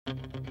Hello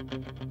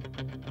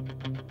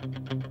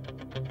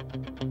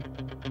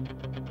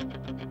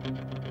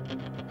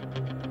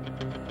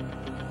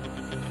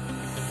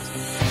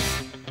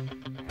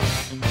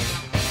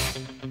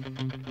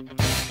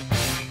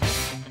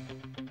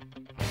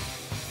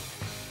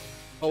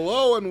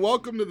and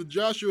welcome to the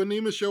Joshua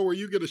Nima Show, where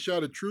you get a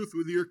shot of truth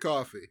with your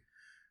coffee.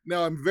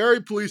 Now, I'm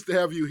very pleased to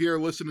have you here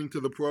listening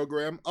to the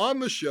program. On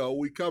the show,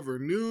 we cover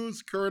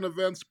news, current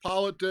events,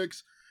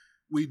 politics.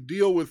 We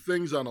deal with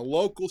things on a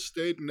local,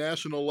 state, and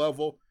national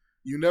level.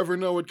 You never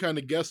know what kind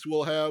of guests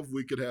we'll have.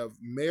 We could have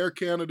mayor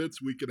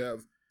candidates. We could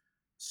have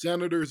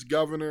senators,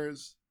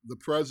 governors, the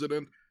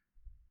president.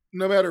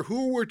 No matter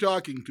who we're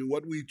talking to,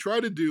 what we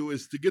try to do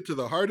is to get to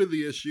the heart of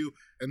the issue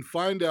and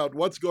find out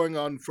what's going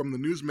on from the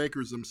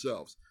newsmakers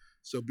themselves.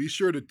 So be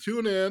sure to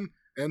tune in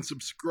and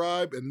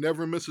subscribe and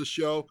never miss a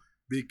show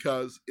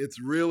because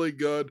it's really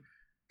good,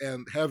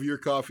 and have your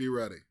coffee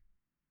ready.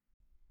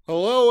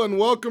 Hello and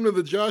welcome to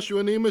the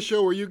Joshua Nima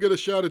Show, where you get a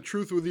shot of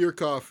truth with your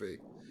coffee.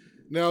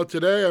 Now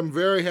today I'm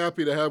very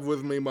happy to have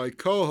with me my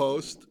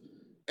co-host,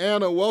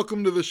 Anna.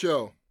 Welcome to the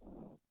show.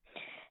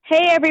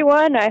 Hey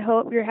everyone, I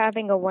hope you're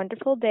having a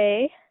wonderful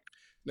day.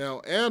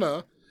 Now,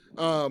 Anna,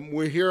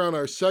 we're here on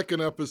our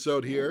second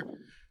episode here.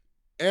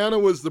 Anna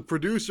was the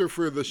producer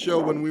for the show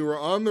when we were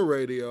on the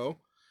radio.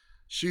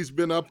 She's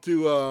been up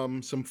to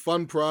some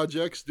fun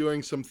projects,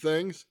 doing some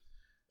things,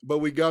 but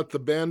we got the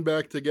band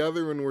back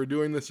together and we're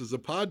doing this as a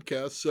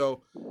podcast.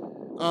 So,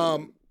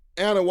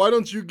 Anna, why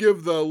don't you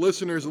give the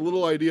listeners a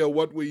little idea of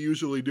what we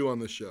usually do on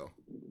the show?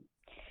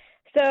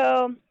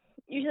 So,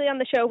 usually on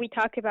the show, we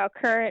talk about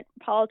current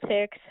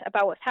politics,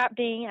 about what's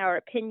happening, our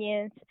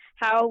opinions,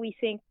 how we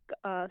think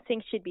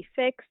things should be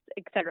fixed,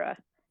 etc.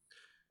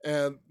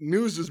 And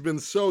news has been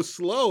so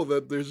slow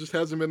that there just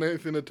hasn't been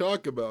anything to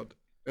talk about.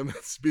 And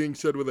that's being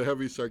said with a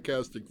heavy,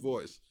 sarcastic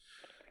voice.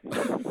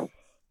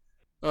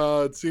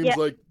 It seems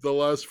like the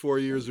last 4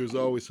 years, there's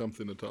always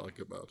something to talk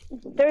about.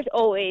 There's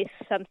always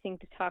something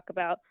to talk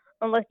about,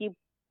 unless you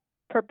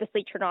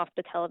purposely turn off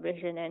the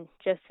television and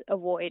just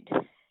avoid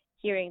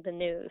hearing the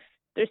news.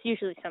 There's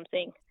usually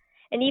something.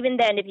 And even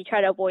then, if you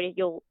try to avoid it,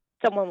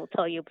 someone will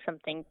tell you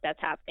something that's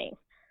happening.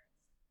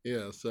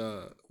 Yes,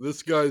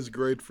 this guy's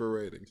great for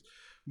ratings.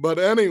 But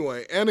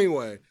anyway,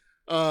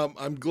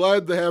 I'm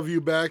glad to have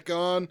you back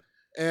on.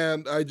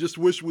 And I just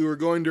wish we were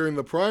going during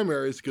the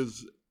primaries,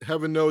 because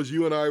heaven knows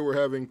you and I were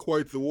having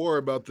quite the war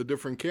about the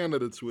different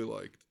candidates we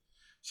liked.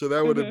 So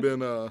that would have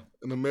been an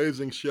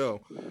amazing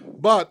show.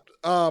 But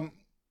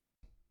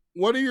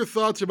what are your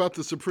thoughts about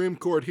the Supreme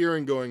Court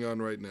hearing going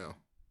on right now?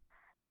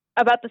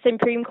 About the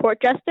Supreme Court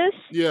justice?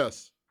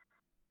 Yes.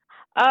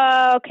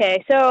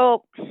 Okay,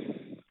 so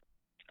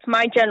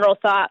my general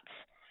thoughts.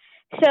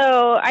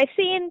 So I've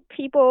seen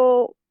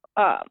people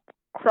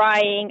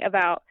crying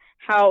about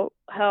how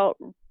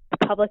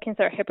Republicans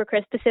are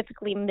hypocrites,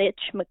 specifically Mitch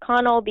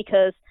McConnell,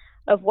 because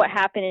of what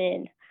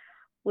happened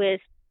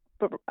with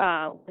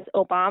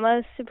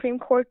Obama's Supreme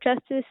Court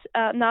justice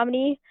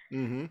nominee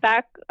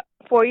back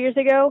 4 years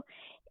ago.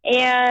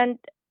 And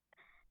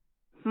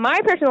my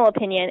personal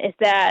opinion is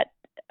that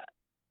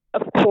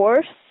Of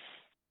course,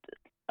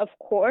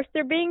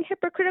 they're being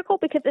hypocritical,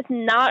 because it's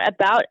not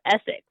about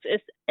ethics.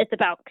 It's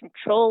about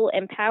control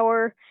and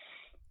power,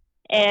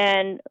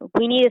 and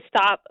we need to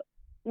stop.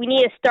 We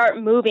need to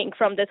start moving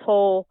from this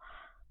whole,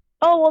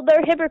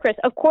 they're hypocrites.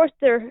 Of course,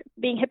 they're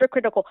being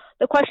hypocritical.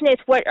 The question is,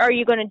 what are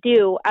you going to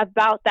do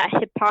about that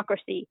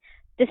hypocrisy?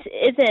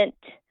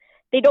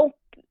 They don't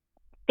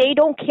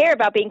care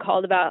about being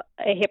called about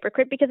a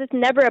hypocrite, because it's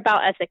never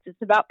about ethics.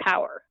 It's about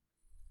power.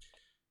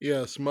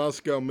 Yes,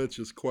 Moscow Mitch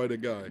is quite a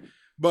guy.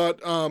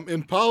 But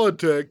in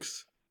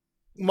politics,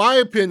 my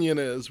opinion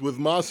is, with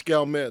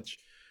Moscow Mitch,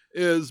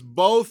 is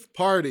both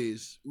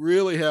parties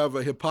really have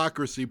a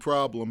hypocrisy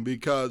problem,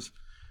 because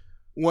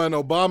when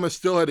Obama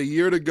still had a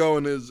year to go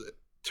in his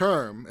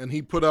term and he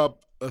put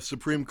up a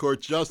Supreme Court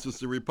justice,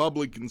 the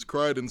Republicans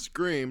cried and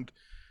screamed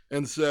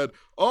and said,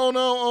 oh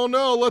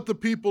no, let the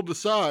people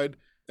decide.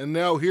 And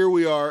now here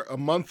we are, a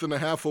month and a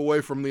half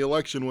away from the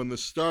election when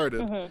this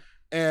started.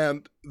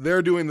 And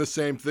they're doing the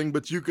same thing.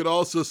 But you could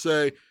also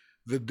say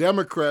the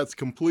Democrats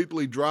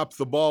completely dropped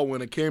the ball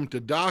when it came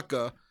to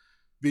DACA,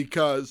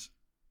 because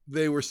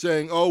they were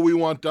saying, we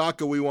want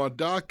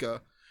DACA.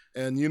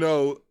 And you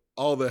know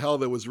all the hell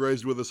that was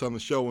raised with us on the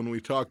show when we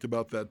talked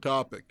about that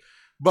topic.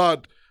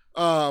 But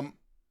as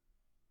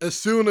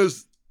soon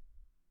as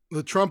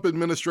the Trump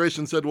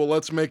administration said, well,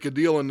 let's make a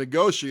deal and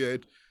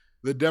negotiate,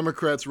 the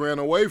Democrats ran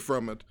away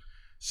from it.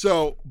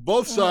 So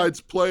both sides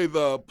play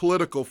the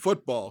political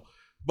football.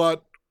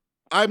 But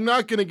I'm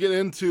not going to get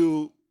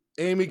into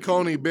Amy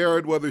Coney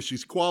Barrett, whether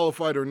she's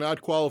qualified or not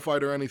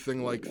qualified or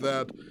anything like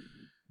that.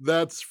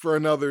 That's for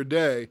another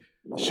day.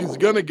 She's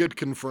going to get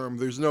confirmed.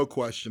 There's no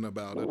question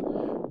about it.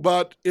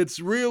 But it's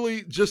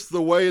really just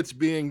the way it's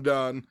being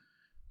done.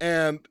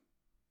 And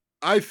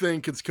I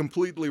think it's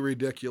completely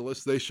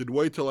ridiculous. They should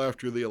wait till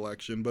after the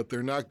election, but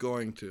they're not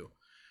going to.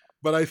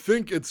 But I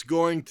think it's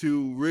going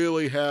to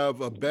really have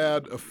a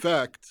bad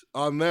effect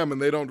on them,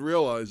 and they don't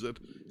realize it,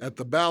 at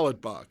the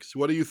ballot box.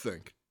 What do you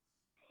think?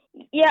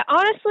 Yeah,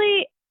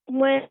 honestly,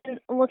 when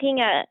looking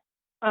at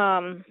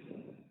um,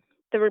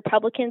 the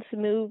Republicans'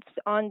 moves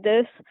on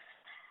this,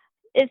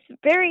 it's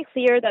very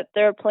clear that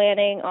they're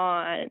planning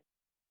on,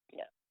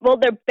 well,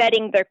 they're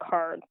betting their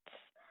cards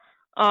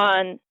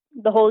on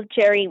the whole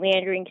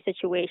gerrymandering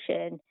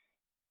situation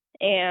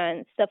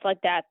and stuff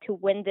like that to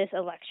win this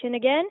election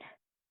again.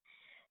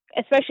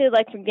 Especially,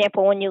 like, for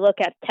example, when you look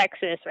at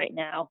Texas right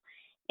now,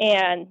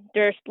 and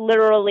there's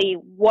literally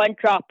one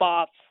drop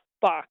off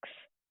box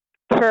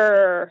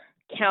per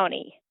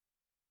county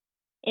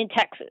in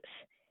Texas,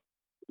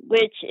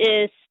 which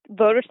is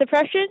voter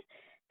suppression.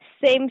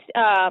 Same,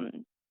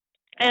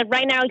 and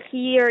right now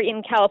here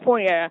in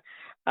California,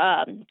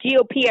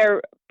 GOP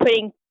are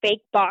putting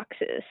fake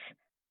boxes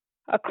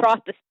across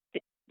the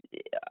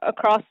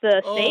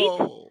state,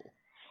 Oh,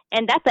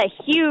 and that's a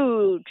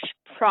huge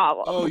oh,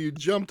 problem. you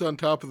jumped on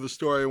top of the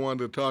story I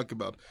wanted to talk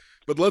about.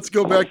 But let's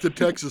go back to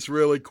Texas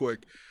really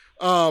quick.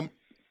 Um,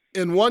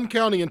 in one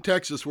county in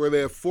Texas where they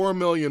have 4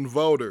 million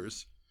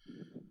voters,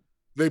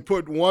 they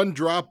put one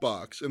drop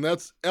box, and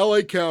that's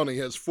LA County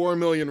has 4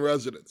 million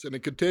residents, and it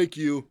could take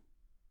you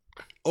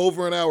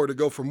over an hour to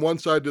go from one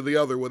side to the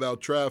other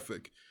without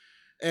traffic.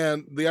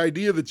 And the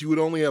idea that you would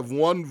only have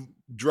one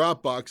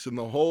drop box in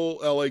the whole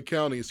LA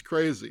County is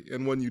crazy.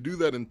 And when you do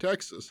that in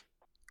Texas,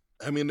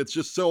 I mean, it's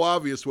just so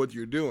obvious what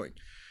you're doing.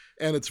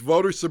 And it's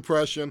voter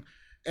suppression.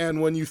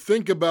 And when you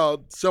think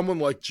about someone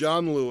like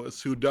John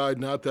Lewis, who died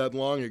not that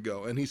long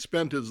ago, and he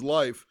spent his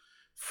life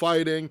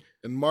fighting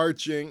and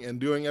marching and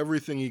doing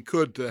everything he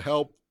could to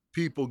help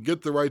people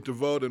get the right to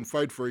vote and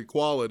fight for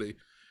equality.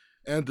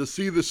 And to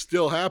see this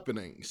still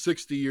happening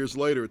 60 years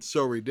later, it's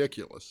so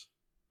ridiculous.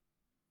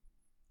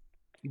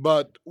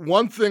 But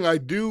one thing I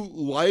do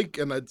like,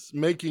 and it's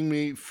making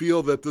me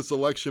feel that this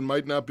election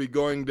might not be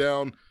going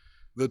down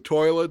the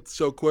toilet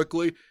so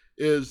quickly,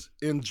 is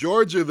in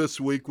Georgia this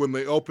week when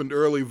they opened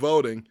early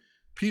voting,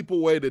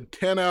 people waited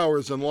 10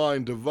 hours in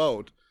line to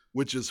vote,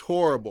 which is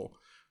horrible.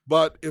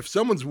 But if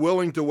someone's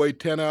willing to wait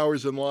 10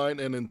 hours in line,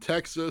 and in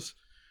Texas,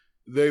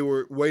 they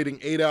were waiting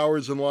 8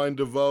 hours in line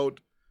to vote.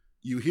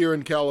 You hear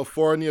in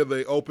California,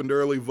 they opened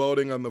early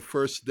voting on the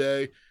first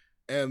day,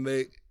 and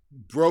they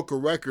broke a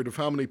record of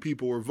how many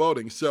people were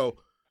voting. So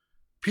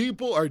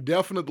people are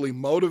definitely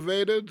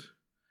motivated,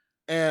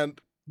 and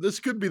this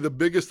could be the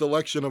biggest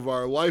election of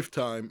our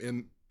lifetime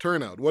in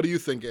turnout. What do you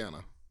think,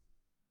 Anna?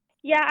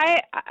 Yeah,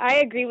 I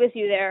agree with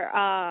you there.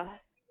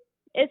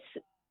 It's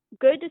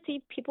good to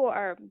see people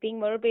are being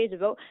motivated to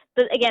vote,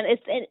 but again,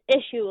 it's an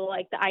issue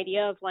like the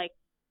idea of like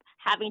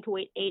having to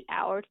wait 8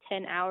 hours,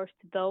 10 hours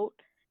to vote.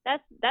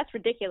 That's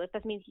ridiculous.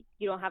 That means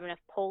you don't have enough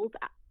polls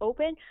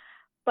open.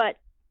 But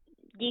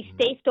these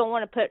states don't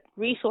want to put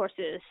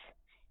resources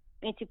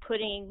into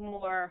putting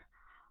more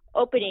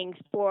openings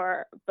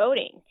for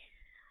voting.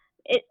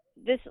 It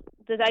this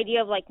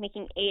idea of like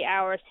making 8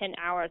 hours, 10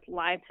 hours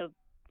lines of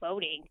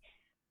voting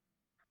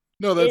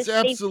No, is that's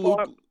a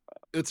absolute.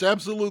 It's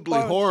absolutely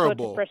form of voter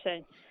horrible. suppression.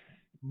 Yeah,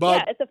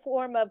 But it's a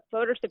form of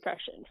voter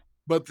suppression.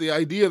 the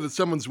idea that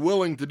someone's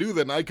willing to do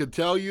that, and I could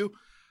tell you,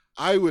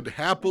 I would Mhm.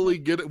 happily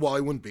get it. Well, I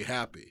wouldn't be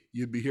happy.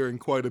 You'd be hearing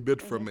quite a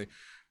bit from Mhm. me.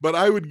 But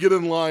I would get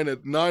in line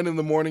at 9 in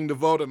the morning to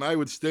vote, and I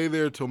would stay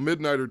there till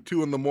midnight or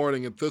 2 in the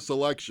morning at this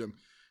election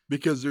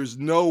because there's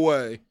no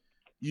way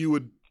you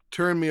would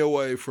turn me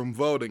away from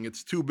voting.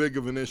 It's too big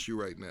of an issue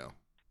right now.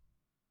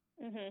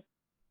 Mhm.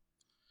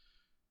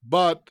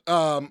 But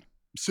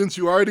since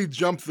you already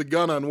jumped the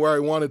gun on where I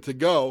wanted to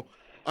go,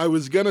 I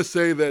was going to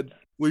say that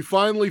we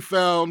finally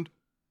found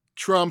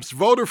Trump's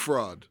voter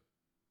fraud.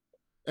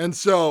 And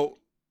so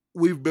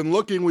we've been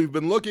looking,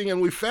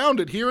 and we found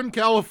it here in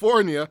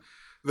California.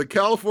 The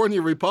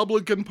California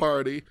Republican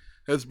Party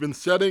has been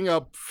setting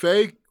up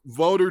fake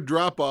voter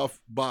drop off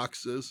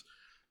boxes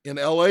in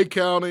LA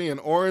County, in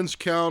Orange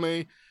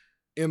County,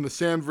 in the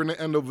San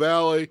Fernando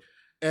Valley,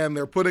 and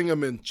they're putting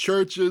them in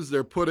churches,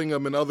 they're putting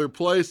them in other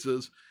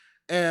places.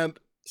 And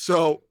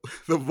so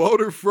the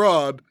voter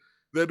fraud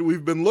that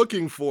we've been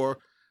looking for,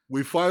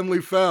 we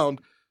finally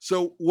found.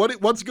 So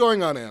what's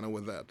going on, Anna,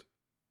 with that?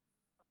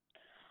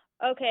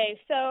 Okay,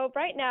 so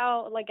right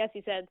now, like as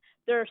you said,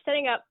 they're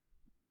setting up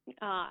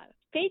uh,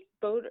 fake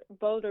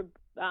voter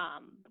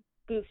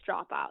booth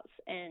dropouts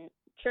in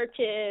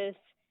churches,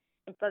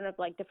 in front of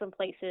like different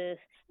places,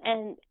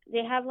 and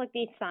they have like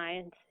these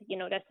signs,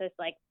 that says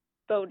like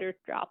voter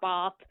drop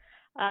off.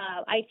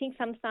 I think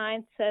some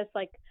signs says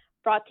like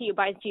brought to you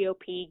by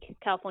GOP,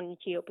 California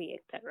GOP,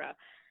 etc.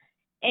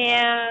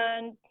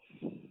 And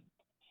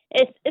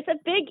it's a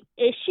big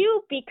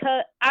issue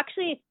because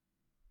actually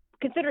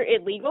considered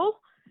illegal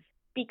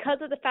because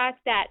of the fact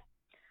that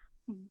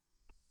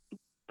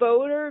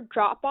voter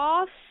drop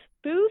off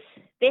booths,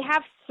 they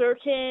have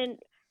certain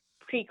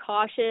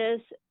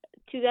precautions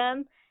to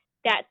them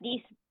that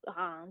these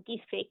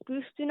fake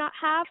booths do not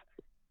have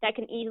that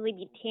can easily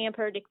be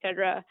tampered,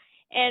 etc.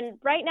 And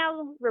right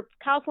now,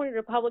 California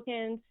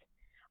Republicans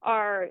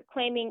are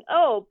claiming,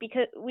 oh,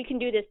 because we can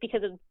do this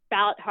because of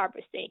ballot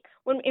harvesting.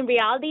 When in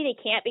reality, they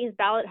can't because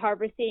ballot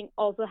harvesting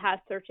also has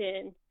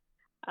certain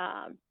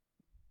um,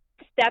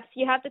 steps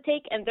you have to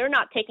take, and they're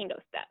not taking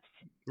those steps.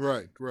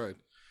 Right, right.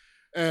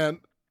 And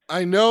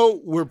I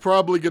know we're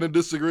probably going to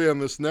disagree on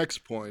this next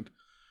point,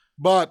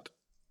 but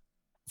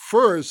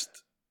first,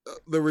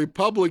 the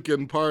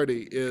Republican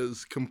Party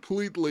is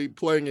completely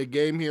playing a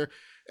game here.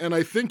 And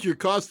I think you're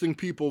costing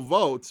people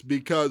votes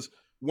because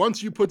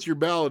once you put your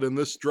ballot in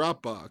this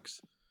drop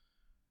box,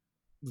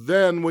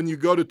 then when you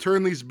go to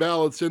turn these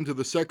ballots into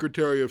the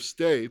Secretary of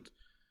State,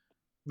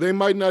 they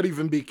might not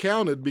even be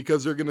counted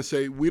because they're going to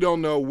say, we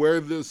don't know where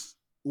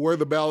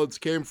the ballots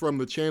came from,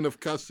 the chain of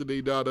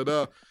custody, da da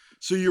da.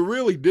 So you're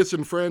really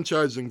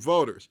disenfranchising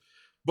voters.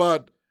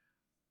 But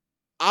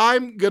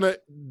I'm going to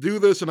do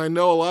this, and I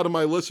know a lot of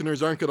my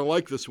listeners aren't going to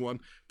like this one,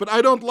 but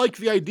I don't like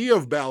the idea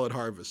of ballot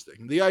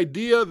harvesting. The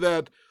idea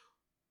that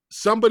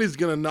somebody's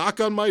going to knock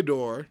on my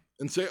door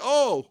and say,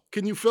 oh,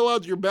 can you fill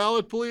out your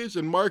ballot, please,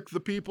 and mark the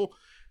people?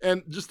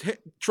 And just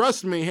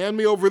trust me, hand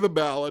me over the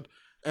ballot,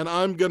 and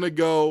I'm going to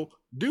go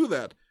do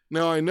that.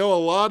 Now, I know a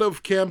lot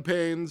of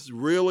campaigns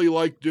really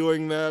like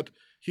doing that.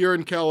 Here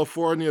in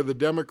California, the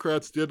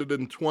Democrats did it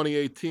in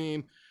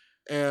 2018,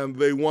 and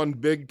they won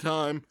big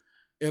time.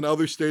 In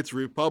other states,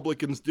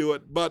 Republicans do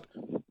it. But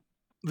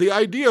the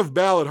idea of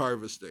ballot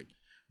harvesting,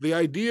 the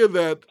idea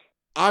that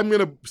I'm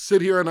going to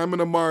sit here and I'm going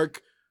to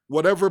mark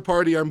whatever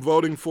party I'm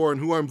voting for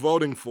and who I'm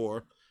voting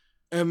for,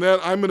 and then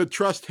I'm going to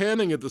trust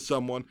handing it to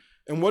someone.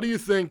 And what do you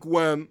think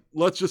when,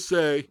 let's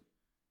say,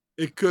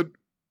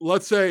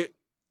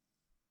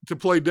 to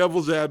play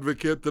devil's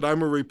advocate, that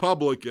I'm a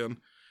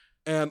Republican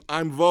and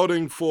I'm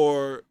voting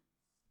for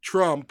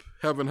Trump,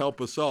 heaven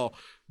help us all,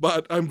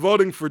 but I'm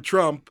voting for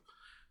Trump,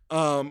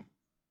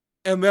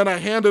 and then I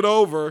hand it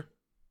over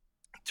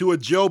to a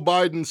Joe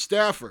Biden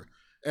staffer,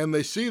 and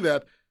they see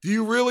that. Do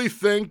you really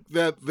think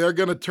that they're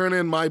going to turn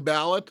in my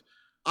ballot?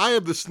 I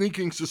have the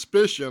sneaking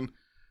suspicion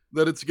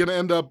that it's going to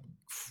end up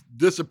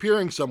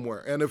disappearing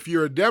somewhere. And if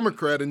you're a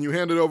Democrat and you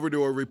hand it over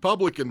to a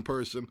Republican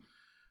person,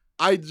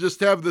 I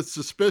just have this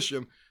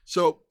suspicion.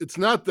 So it's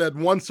not that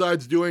one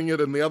side's doing it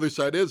and the other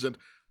side isn't.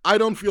 I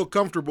don't feel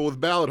comfortable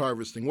with ballot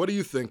harvesting. What do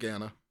you think,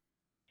 Anna?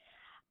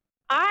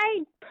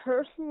 I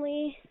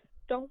personally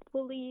don't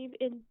believe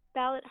in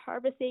ballot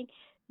harvesting,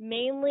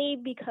 mainly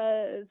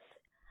because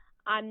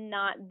I'm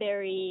not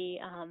very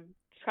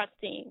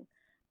trusting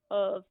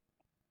of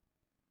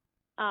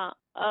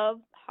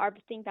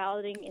harvesting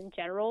balloting in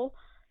general.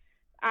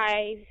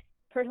 I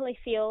personally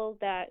feel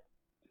that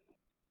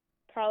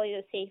probably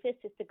the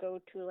safest is to go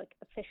to like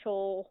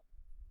official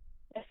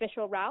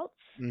routes,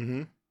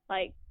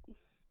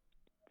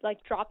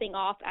 like dropping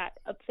off at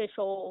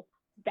official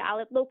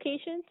ballot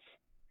locations.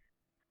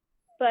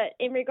 But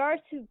in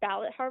regards to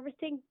ballot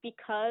harvesting,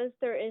 because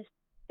there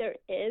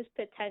is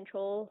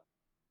potential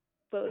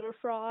voter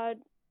fraud,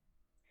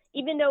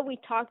 even though we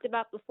talked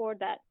about before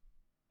that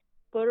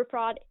voter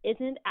fraud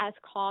isn't as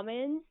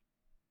common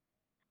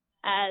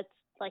as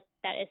like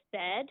that is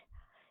said,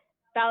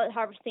 ballot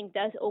harvesting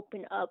does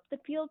open up the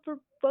field for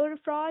voter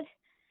fraud,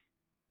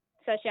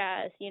 such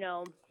as,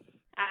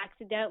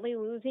 accidentally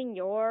losing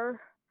your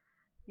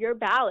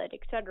ballot,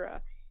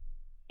 etc.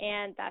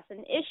 And that's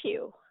an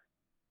issue.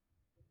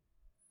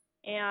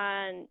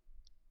 And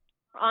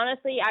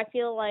honestly, I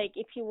feel like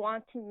if you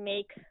want to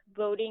make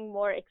voting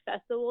more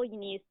accessible, you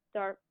need to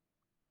start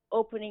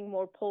opening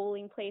more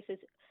polling places,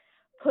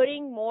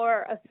 putting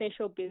more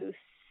official booths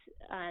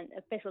and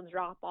official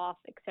drop-off,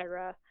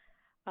 etc.,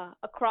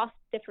 across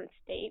different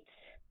states.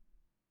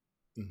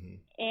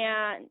 Mm-hmm.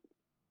 And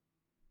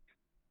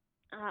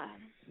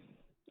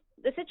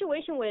the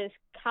situation with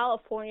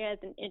California is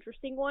an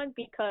interesting one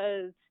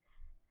because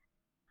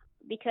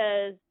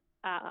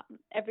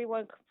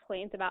everyone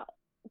complains about,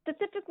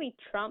 specifically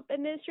Trump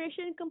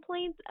administration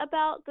complains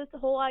about this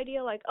whole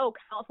idea, like, oh,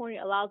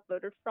 California allows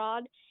voter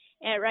fraud,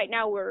 and right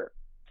now we're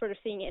sort of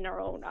seeing it in our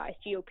own eyes.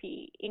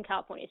 GOP in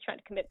California is trying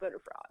to commit voter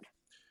fraud.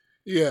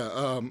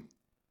 Yeah,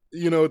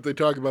 they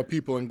talk about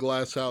people in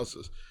glass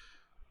houses,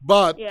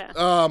 but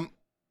yeah.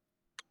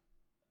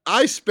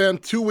 I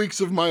spent 2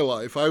 weeks of my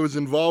life, I was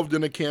involved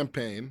in a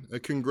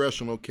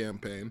congressional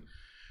campaign,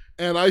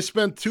 and I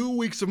spent 2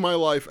 weeks of my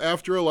life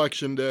after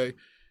Election Day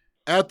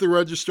at the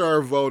Registrar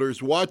of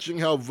Voters, watching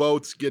how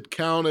votes get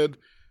counted,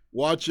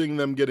 watching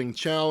them getting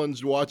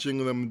challenged,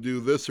 watching them do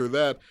this or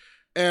that.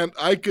 And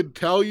I could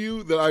tell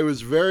you that I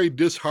was very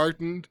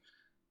disheartened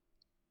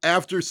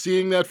after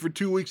seeing that for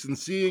 2 weeks and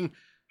seeing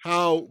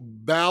how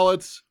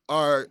ballots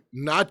are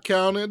not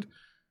counted,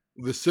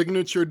 the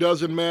signature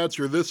doesn't match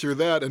or this or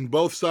that, and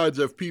both sides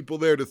have people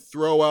there to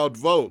throw out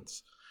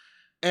votes.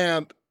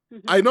 And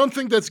I don't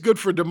think that's good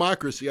for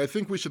democracy. I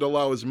think we should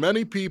allow as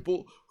many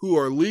people who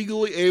are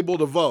legally able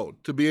to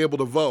vote to be able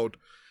to vote.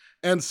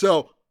 And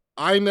so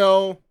I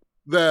know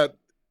that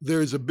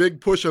there's a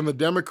big push on the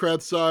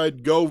Democrat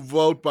side, go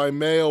vote by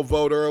mail,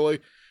 vote early.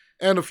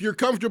 And if you're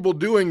comfortable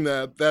doing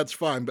that, that's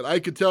fine. But I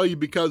could tell you,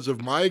 because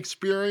of my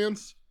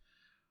experience,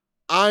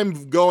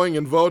 I'm going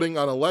and voting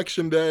on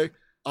Election Day.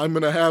 I'm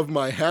going to have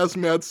my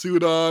hazmat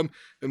suit on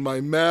and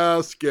my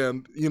mask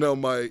and,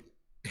 my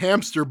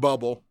hamster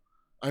bubble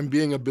I'm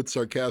being a bit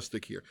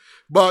sarcastic here.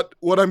 But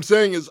what I'm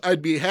saying is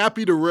I'd be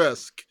happy to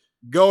risk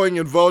going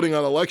and voting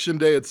on election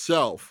day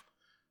itself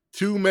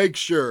to make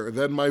sure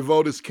that my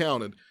vote is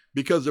counted.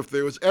 Because if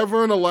there was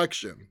ever an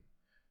election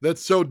that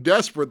so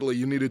desperately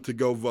you needed to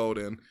go vote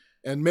in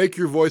and make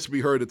your voice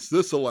be heard, it's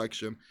this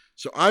election.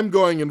 So I'm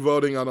going and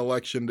voting on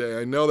election day.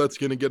 I know that's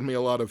going to get me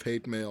a lot of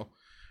hate mail,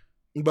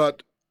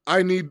 but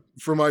I need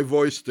for my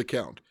voice to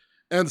count.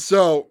 And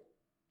so,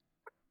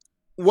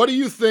 what do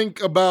you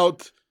think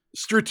about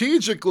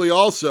strategically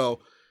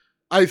also?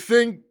 I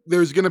think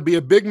there's going to be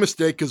a big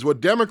mistake because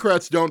what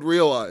Democrats don't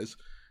realize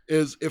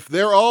is if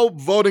they're all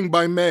voting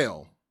by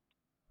mail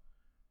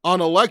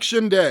on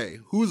election day,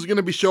 who's going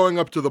to be showing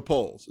up to the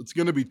polls? It's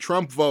going to be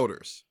Trump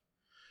voters.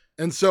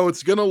 And so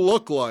it's going to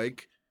look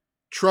like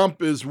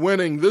Trump is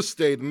winning this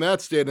state and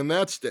that state and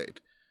that state.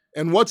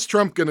 And what's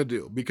Trump going to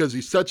do? Because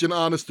he's such an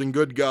honest and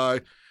good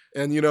guy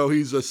and,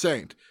 he's a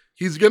saint.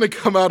 He's going to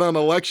come out on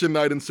election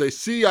night and say,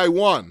 see, I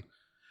won.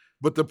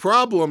 But the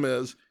problem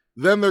is,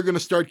 then they're going to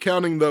start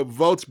counting the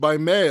votes by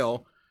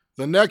mail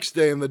the next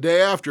day and the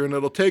day after, and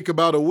it'll take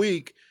about a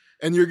week.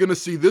 And you're going to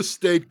see this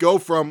state go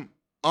from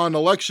on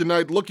election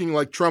night looking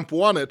like Trump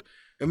won it.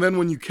 And then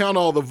when you count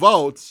all the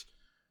votes,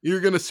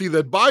 you're going to see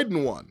that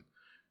Biden won.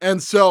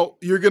 And so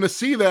you're going to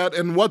see that,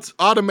 and what's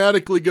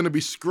automatically going to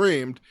be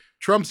screamed,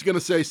 Trump's going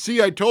to say,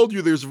 see, I told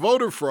you there's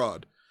voter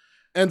fraud.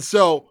 And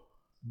so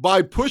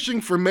by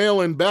pushing for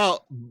mail-in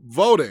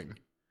voting,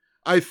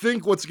 I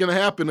think what's going to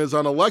happen is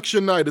on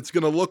election night, it's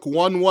going to look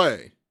one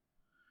way.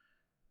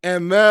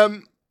 And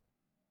then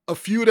a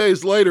few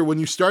days later, when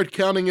you start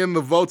counting in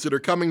the votes that are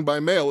coming by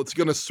mail, it's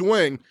going to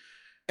swing.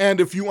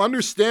 And if you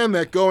understand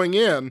that going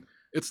in,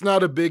 it's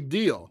not a big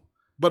deal.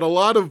 But a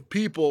lot of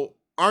people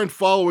aren't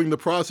following the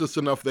process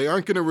enough. They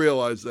aren't going to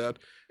realize that.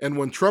 And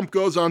when Trump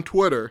goes on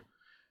Twitter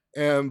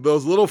and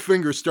those little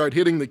fingers start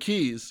hitting the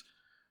keys,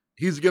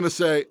 he's going to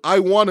say, I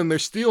won and they're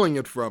stealing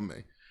it from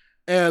me.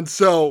 And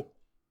so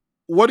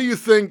what do you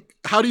think?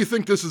 How do you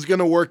think this is going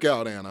to work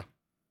out, Anna?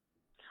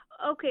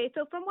 Okay,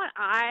 so from what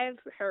I've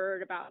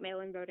heard about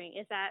mail-in voting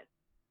is that,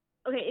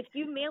 okay, if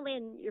you mail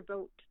in your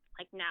vote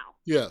like now,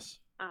 yes,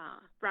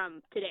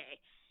 from today,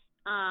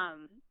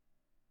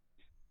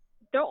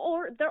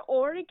 they're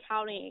already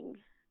counting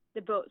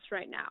the votes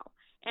right now.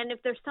 And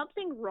if there's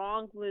something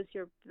wrong with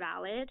your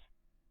ballot,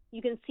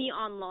 you can see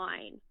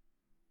online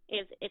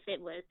if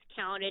it was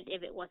counted,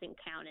 if it wasn't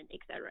counted,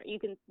 etc. You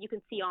can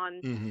see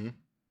on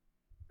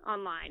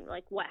online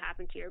like what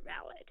happened to your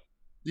ballot.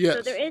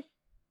 Yes.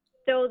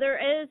 So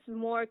there is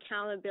more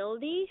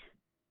accountability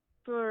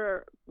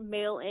for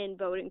mail-in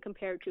voting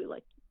compared to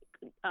like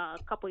a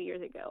couple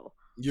years ago.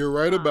 You're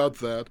right about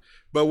that.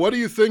 But what do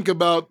you think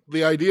about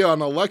the idea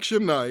on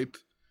election night,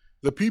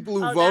 the people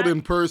who vote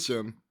in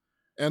person,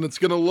 and it's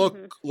going to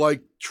look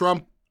like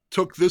Trump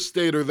took this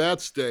state or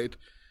that state,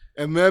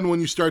 and then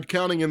when you start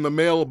counting in the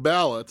mail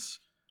ballots,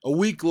 a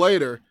week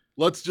later,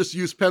 let's just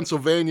use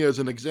Pennsylvania as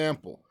an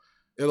example.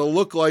 It'll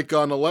look like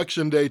on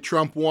election day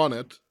Trump won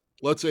it.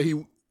 Let's say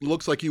he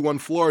looks like he won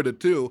Florida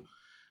too.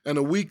 And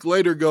a week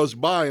later goes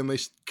by and they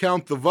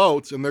count the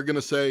votes and they're going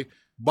to say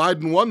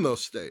Biden won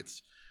those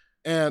states.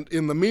 And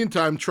in the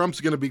meantime,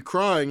 Trump's going to be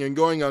crying and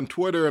going on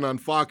Twitter and on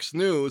Fox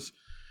News.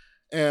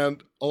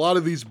 And a lot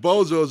of these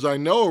bozos I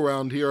know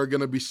around here are going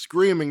to be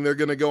screaming. They're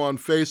going to go on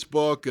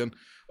Facebook and,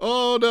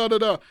 oh,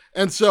 da-da-da.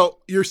 And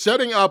so you're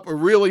setting up a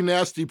really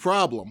nasty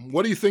problem.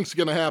 What do you think's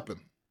going to happen?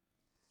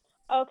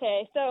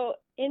 Okay, so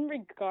in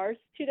regards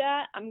to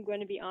that, I'm going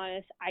to be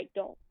honest, I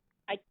don't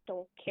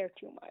care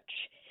too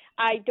much.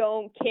 I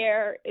don't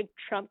care if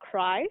Trump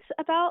cries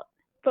about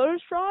voter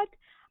fraud.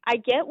 I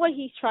get what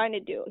he's trying to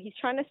do. He's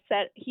trying to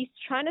set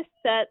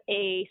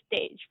a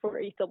stage for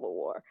a civil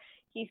war.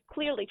 He's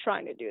clearly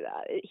trying to do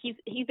that.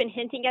 He's been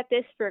hinting at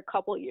this for a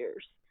couple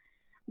years.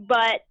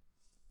 But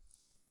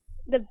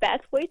the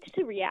best way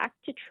to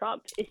react to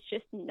Trump is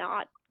just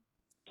not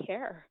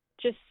care.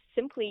 Just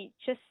simply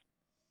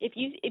if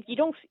you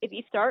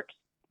start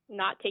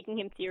not taking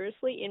him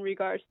seriously in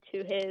regards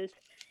to his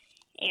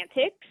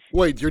antics.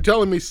 Wait, you're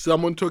telling me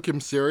someone took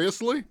him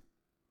seriously?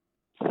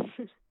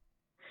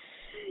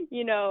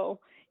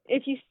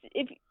 If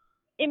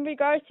in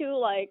regards to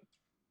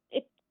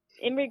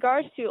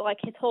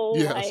his whole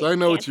yes, I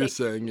know what you're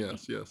saying.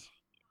 Yes.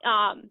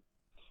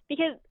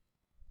 Because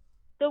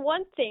the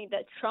one thing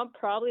that Trump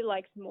probably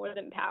likes more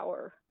than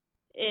power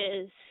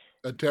is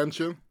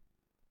attention.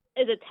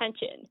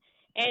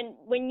 And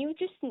when you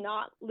just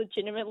not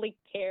legitimately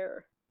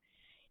care,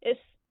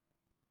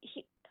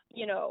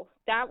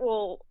 that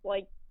will,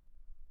 like,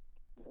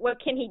 what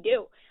can he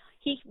do?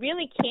 He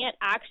really can't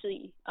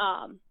actually,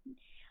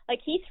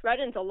 he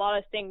threatens a lot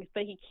of things,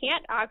 but he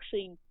can't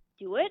actually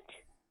do it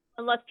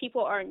unless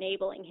people are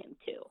enabling him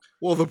to.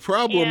 Well, the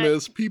problem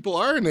is people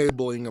are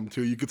enabling him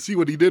to. You could see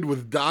what he did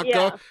with DACA.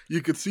 Yeah.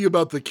 You could see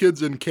about the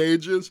kids in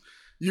cages.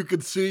 You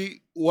could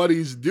see what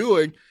he's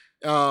doing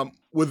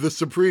with the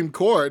Supreme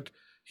Court.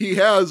 He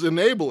has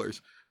enablers.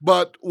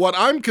 But what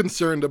I'm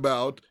concerned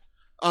about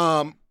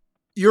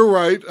you're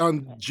right.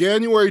 On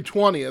January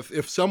 20th,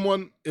 if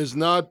someone is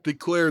not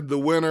declared the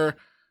winner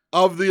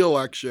of the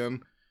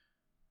election,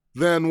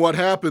 then what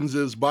happens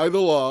is, by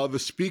the law, the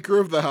Speaker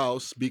of the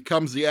House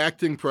becomes the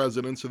acting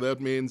president. So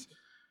that means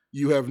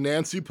you have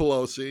Nancy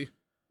Pelosi.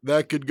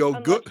 That could go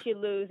Unless good. she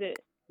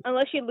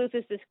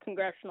loses this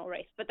congressional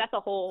race, but that's a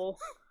whole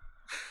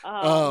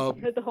Um,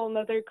 that's a whole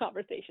nother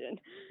conversation.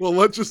 well,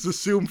 let's just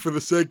assume, for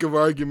the sake of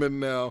argument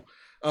now,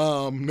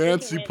 That she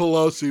Nancy wins.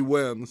 Pelosi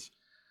wins.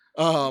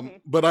 Hmm.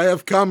 But I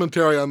have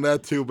commentary on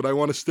that too, but I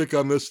want to stick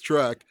on this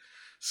track.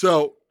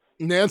 So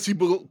Nancy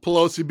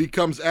Pelosi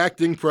becomes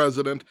acting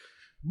president,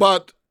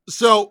 but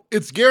so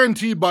it's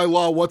guaranteed by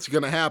law what's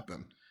going to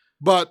happen.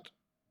 But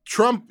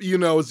Trump,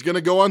 is going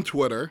to go on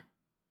Twitter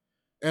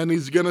and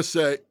he's going to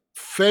say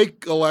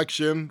fake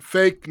election,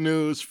 fake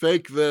news,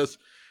 fake this.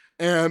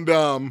 And,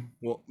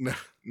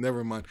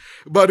 never mind.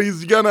 But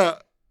he's going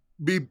to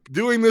be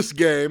doing this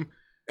game.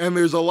 And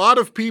there's a lot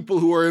of people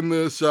who are in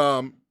this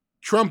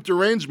Trump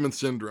derangement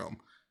syndrome.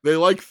 They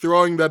like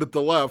throwing that at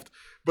the left.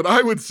 But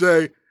I would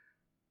say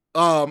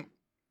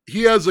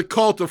he has a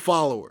cult of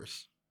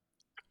followers.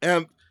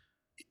 And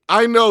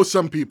I know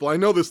some people. I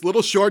know this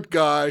little short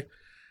guy,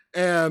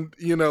 and,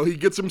 he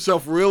gets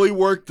himself really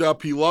worked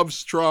up. He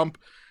loves Trump.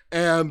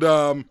 And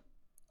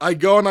I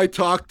go and I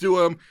talk to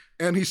him,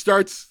 and he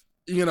starts,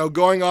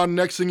 going on.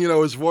 Next thing you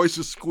know, his voice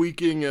is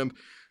squeaking, and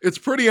it's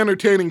pretty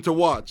entertaining to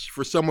watch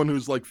for someone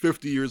who's like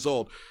 50 years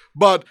old.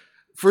 But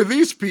for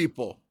these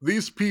people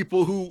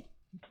who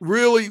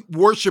really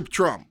worship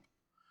Trump,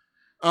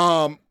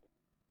 they're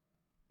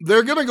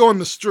going to go in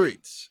the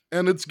streets,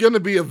 and it's going to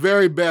be a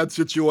very bad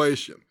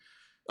situation.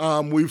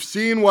 We've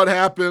seen what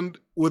happened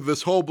with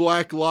this whole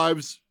Black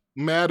Lives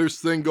Matters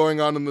thing going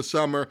on in the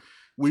summer.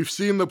 We've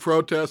seen the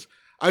protests.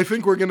 I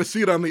think we're going to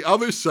see it on the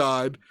other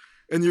side,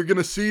 and you're going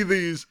to see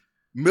these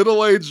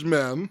middle-aged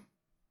men,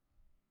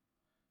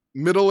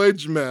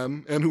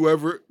 and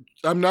whoever.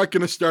 I'm not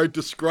going to start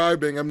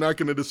describing. I'm not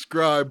going to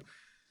describe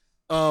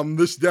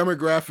this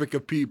demographic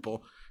of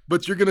people,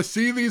 but you're going to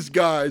see these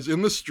guys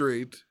in the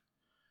street,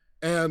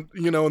 and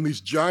in these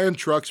giant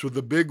trucks with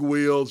the big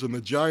wheels and the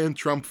giant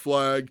Trump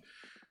flag,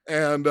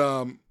 and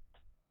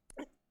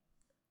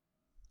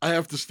I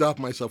have to stop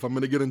myself. I'm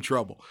going to get in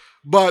trouble.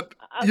 But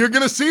you're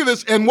going to see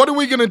this, and what are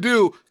we going to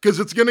do? Because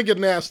it's going to get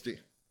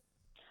nasty.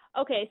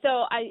 Okay,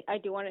 so I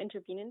do want to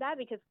intervene in that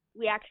because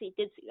we actually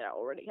did see that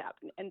already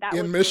happen, and that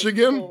in was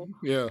Michigan.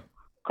 Yeah.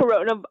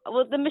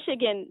 The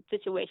Michigan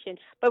situation,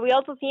 but we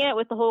also seen it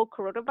with the whole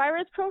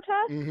coronavirus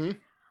protest. Mm-hmm.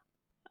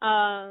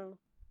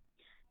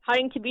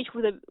 Huntington Beach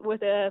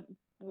was a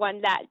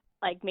one that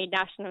like made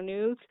national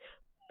news,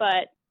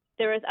 but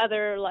there was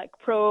other like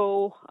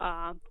pro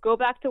go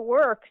back to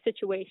work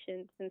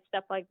situations and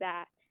stuff like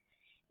that.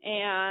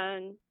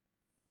 And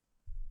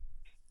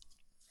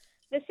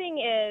the thing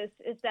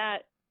is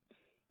that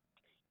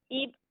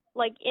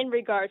like in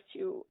regards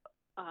to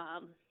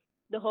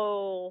the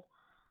whole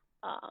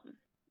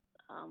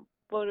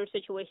voter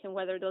situation,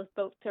 whether those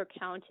votes are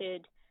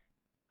counted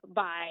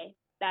by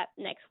that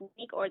next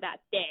week or that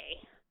day,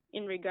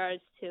 in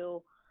regards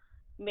to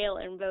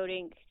mail-in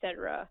voting,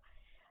 etc.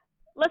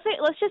 Let's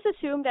just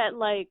assume that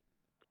like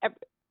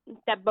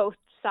that both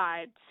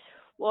sides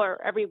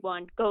or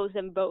everyone goes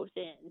and votes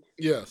in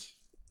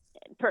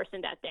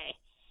person that day,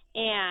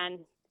 and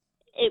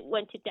it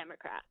went to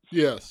Democrats.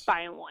 Yes.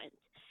 Biden wins.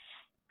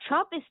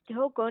 Trump is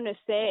still going to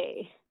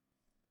say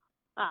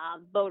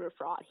voter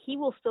fraud. He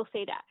will still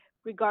say that,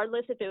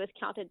 regardless if it was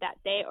counted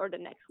that day or the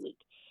next week.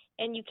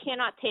 And you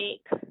cannot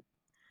take,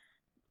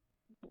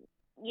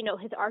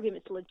 his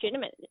arguments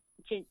legitimately,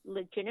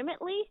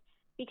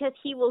 because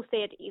he will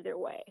say it either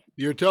way.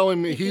 You're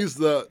telling me he's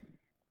the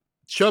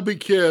chubby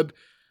kid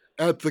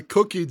at the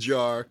cookie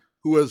jar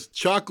who has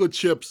chocolate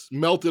chips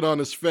melted on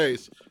his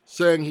face,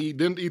 saying he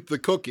didn't eat the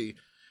cookie,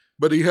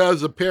 but he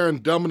has a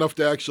parent dumb enough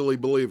to actually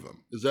believe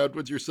him. Is that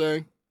what you're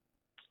saying?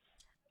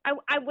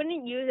 I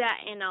wouldn't use that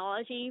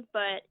analogy,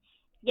 but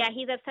yeah,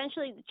 he's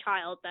essentially the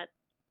child that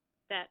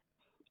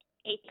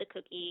ate the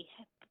cookie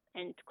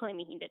and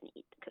claiming he didn't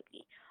eat the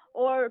cookie.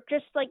 Or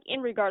just like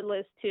in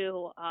regardless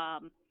to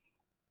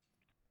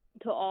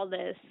all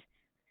this,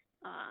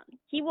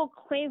 he will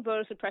claim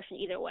voter suppression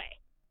either way.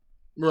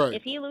 Right.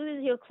 If he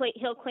loses,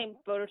 he'll claim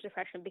voter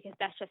suppression because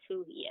that's just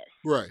who he is.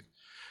 Right.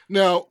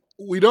 Now,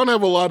 we don't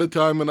have a lot of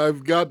time, and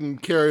I've gotten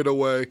carried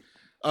away.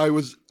 I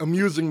was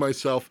amusing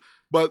myself,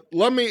 but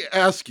let me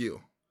ask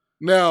you.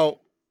 Now,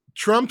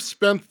 Trump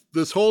spent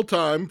this whole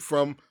time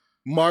from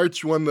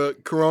March, when the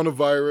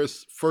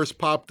coronavirus first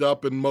popped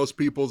up in most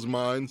people's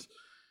minds,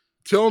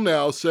 till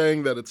now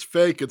saying that it's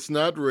fake, it's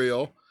not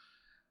real.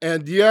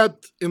 And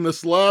yet, in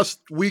this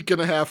last week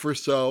and a half or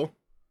so,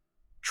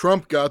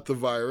 Trump got the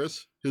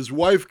virus. His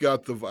wife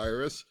got the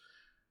virus.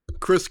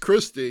 Chris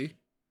Christie,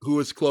 who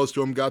is close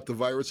to him, got the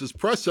virus. His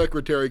press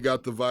secretary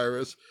got the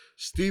virus.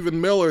 Stephen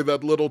Miller,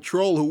 that little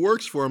troll who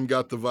works for him,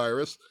 got the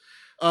virus.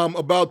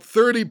 About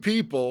 30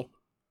 people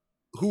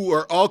who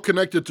are all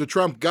connected to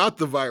Trump got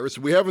the virus.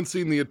 We haven't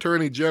seen the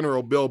Attorney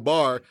General, Bill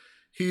Barr.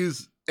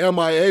 He's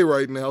MIA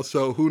right now,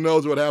 so who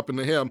knows what happened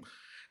to him.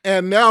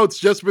 And now it's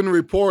just been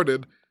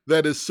reported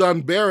that his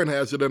son Barron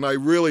has it, and I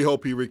really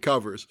hope he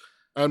recovers.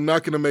 I'm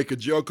not going to make a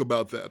joke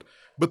about that.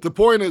 But the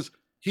point is,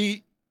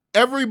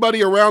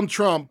 everybody around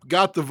Trump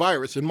got the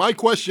virus. And my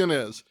question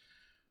is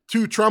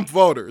to Trump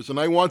voters, and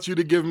I want you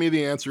to give me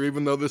the answer,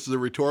 even though this is a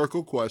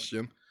rhetorical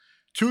question.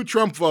 To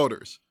Trump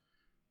voters,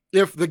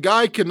 if the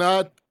guy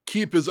cannot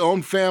keep his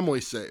own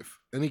family safe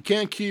and he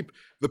can't keep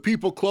the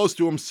people close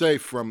to him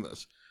safe from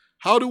this,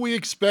 how do we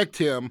expect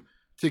him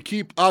to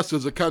keep us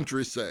as a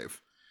country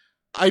safe?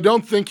 I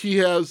don't think he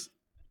has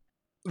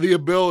the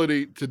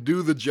ability to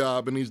do the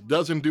job, and he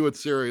doesn't do it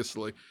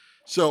seriously.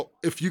 So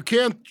if you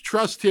can't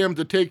trust him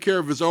to take care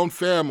of his own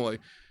family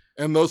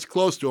and those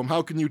close to him,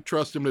 how can you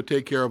trust him to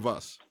take care of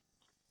us?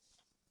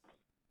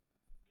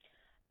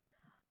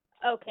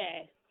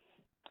 Okay.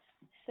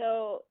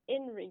 So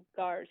in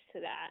regards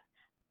to that,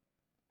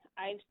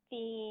 I've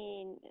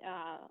seen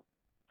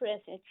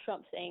President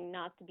Trump saying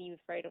not to be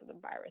afraid of the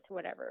virus or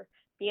whatever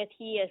because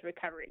he is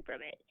recovering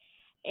from it.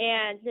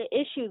 And the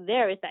issue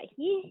there is that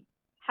he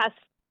has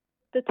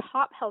the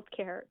top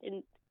healthcare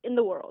in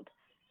the world.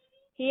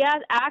 He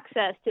has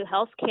access to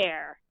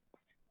healthcare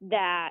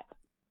that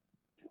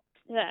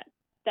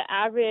the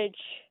average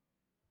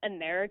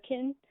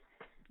American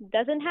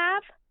doesn't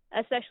have,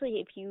 especially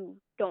if you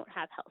don't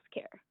have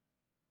healthcare.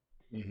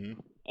 Mm-hmm.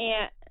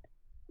 And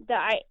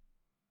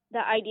the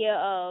idea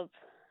of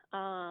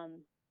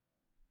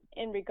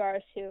in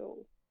regards to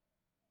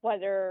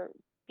whether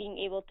being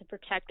able to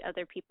protect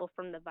other people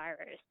from the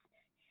virus,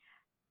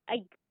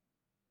 I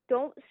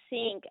don't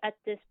think at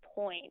this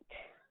point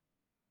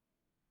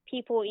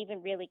people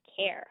even really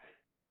care.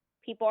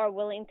 People are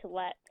willing to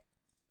let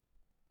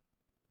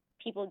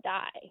people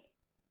die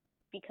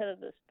because of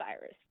this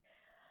virus.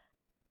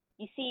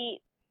 You see,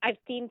 I've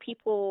seen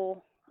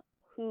people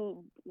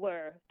who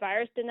were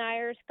virus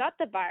deniers, got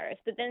the virus,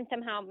 but then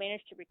somehow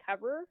managed to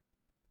recover,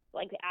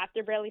 like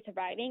after barely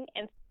surviving,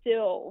 and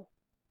still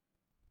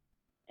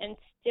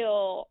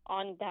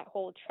on that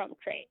whole Trump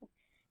train.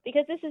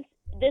 Because this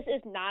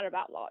is not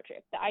about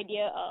logic. The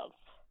idea of,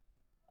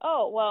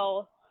 oh,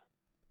 well,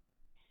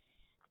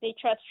 they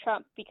trust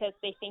Trump because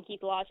they think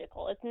he's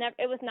logical. It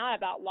was not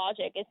about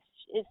logic.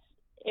 It's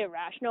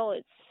irrational.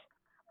 It's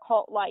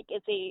called, like,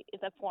 it's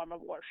a form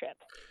of worship.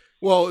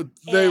 Well,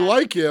 they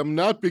like him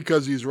not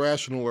because he's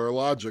rational or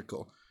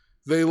logical.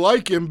 They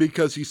like him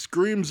because he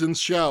screams and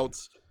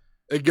shouts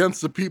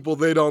against the people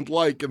they don't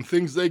like and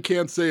things they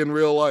can't say in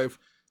real life.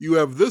 You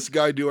have this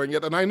guy doing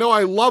it. And I know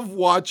I love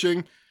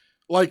watching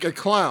like a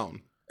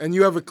clown. And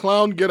you have a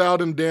clown get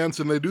out and dance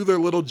and they do their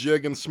little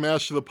jig and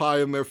smash the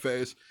pie in their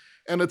face.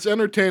 And it's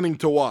entertaining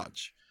to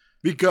watch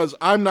because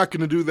I'm not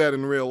going to do that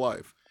in real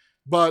life.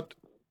 But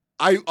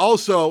I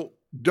also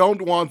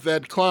don't want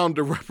that clown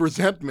to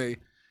represent me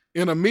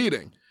in a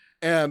meeting.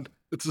 And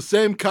it's the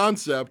same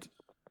concept.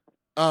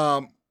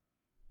 The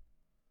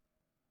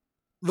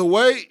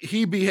way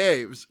he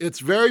behaves, it's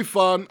very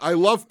fun. I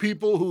love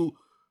people who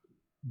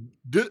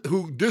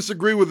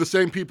disagree with the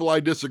same people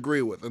I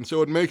disagree with. And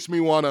so it makes me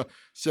want to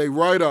say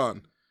right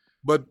on.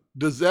 But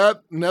does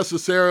that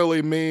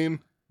necessarily mean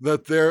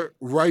that they're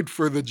right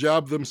for the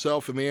job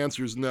themselves? And the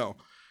answer is no.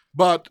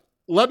 But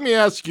let me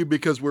ask you,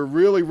 because we're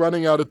really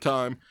running out of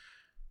time.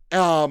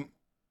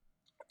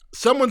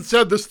 Someone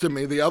said this to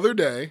me the other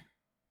day,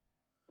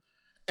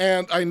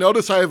 and I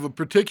notice I have a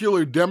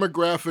particular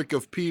demographic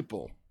of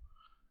people.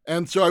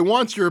 And so I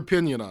want your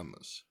opinion on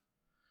this.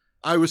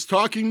 I was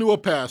talking to a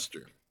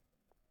pastor,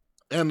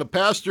 and the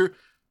pastor,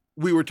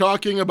 we were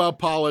talking about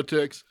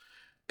politics,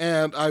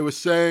 and I was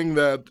saying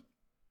that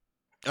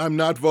I'm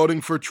not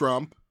voting for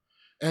Trump.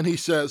 And he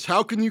says,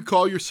 how can you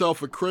call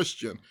yourself a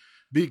Christian?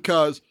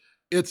 Because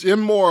it's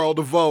immoral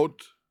to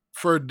vote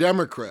for a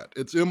Democrat.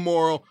 It's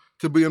immoral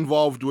to be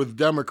involved with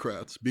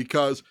Democrats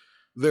because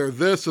they're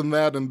this and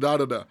that and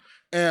da-da-da.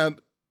 And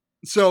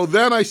so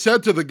then I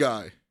said to the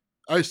guy,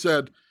 I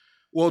said,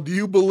 well, do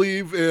you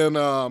believe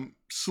in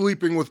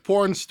sleeping with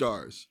porn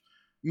stars?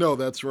 No,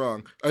 that's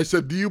wrong. I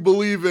said, do you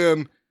believe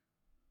in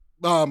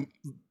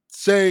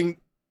saying,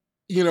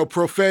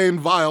 profane,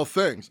 vile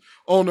things?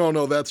 Oh,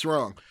 no, that's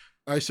wrong.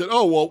 I said,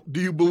 oh, well, do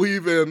you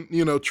believe in,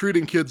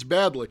 treating kids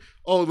badly?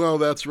 Oh, no,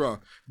 that's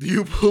wrong. Do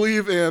you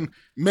believe in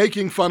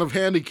making fun of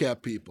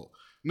handicapped people?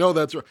 No,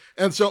 that's wrong.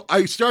 And so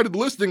I started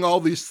listing all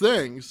these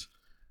things,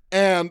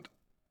 and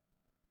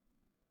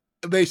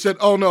they said,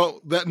 oh,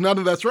 no, none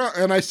of that's wrong.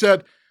 And I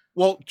said,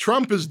 well,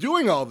 Trump is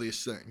doing all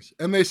these things.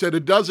 And they said,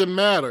 it doesn't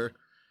matter.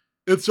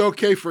 It's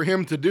okay for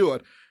him to do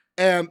it.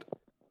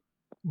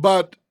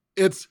 But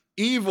it's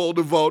evil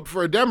to vote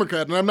for a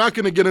Democrat. And I'm not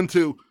going to get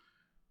into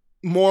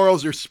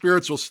morals or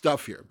spiritual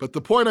stuff here. But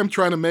the point I'm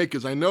trying to make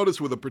is I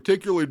notice with a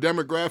particular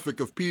demographic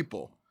of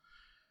people,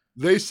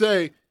 they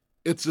say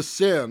it's a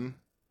sin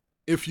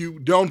if you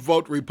don't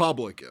vote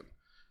Republican.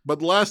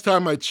 But last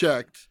time I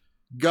checked,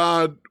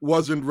 God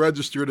wasn't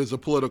registered as a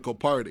political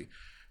party.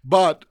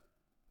 But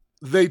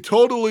they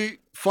totally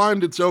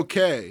find it's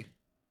okay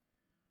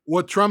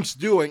what Trump's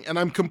doing, and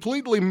I'm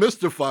completely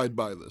mystified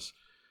by this.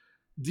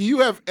 Do you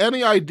have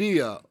any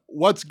idea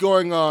what's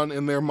going on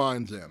in their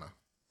minds, Anna?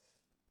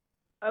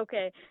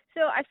 Okay,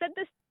 so I said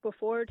this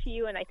before to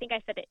you, and I think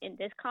I said it in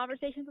this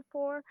conversation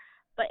before,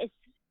 but it's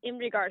in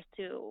regards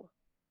to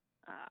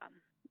um,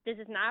 this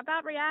is not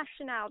about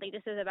rationality.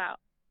 This is about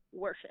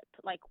worship,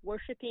 like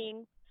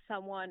worshiping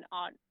someone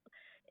on.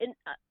 In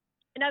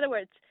in other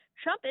words,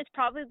 Trump is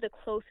probably the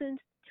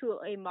closest to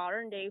a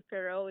modern day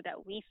pharaoh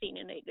that we've seen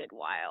in a good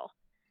while.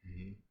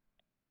 Mm-hmm.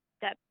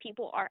 That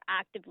people are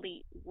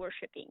actively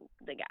worshiping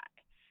the guy,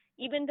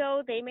 even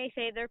though they may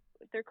say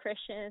they're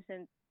Christians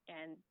and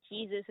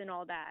Jesus and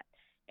all that.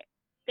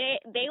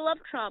 They love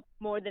Trump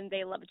more than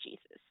they love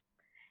Jesus.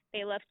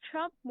 They love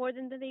Trump more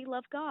than they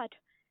love God.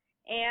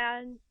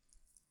 And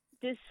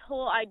this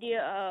whole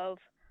idea of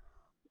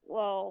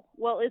well,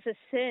 it's a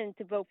sin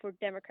to vote for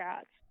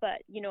Democrats,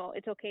 but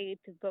it's okay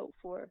to vote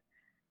for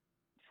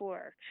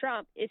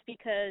Trump is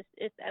because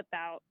it's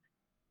about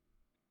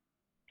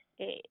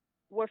a,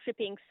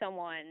 worshiping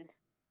someone,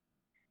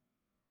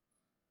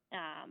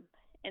 um,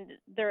 and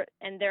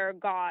their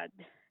god,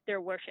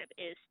 their worship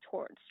is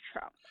towards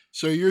Trump.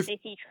 So you're They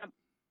see Trump.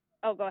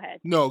 Oh, go ahead.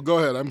 no, go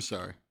ahead. I'm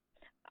sorry.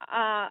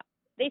 Uh,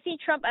 they see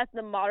Trump as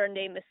the modern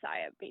day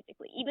Messiah,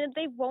 basically. Even if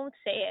they won't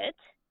say it,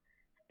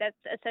 that's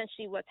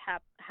essentially what's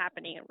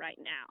happening right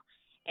now.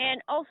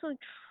 And also,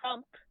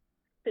 Trump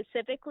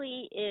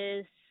specifically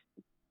is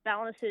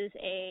balances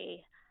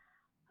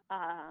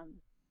um,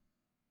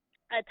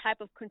 a type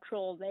of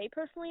control they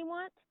personally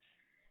want,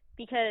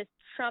 because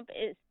Trump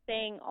is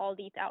saying all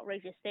these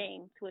outrageous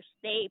things which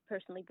they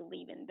personally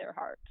believe in their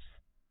hearts,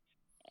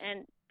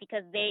 and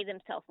because they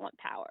themselves want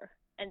power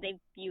and they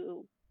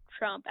view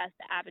Trump as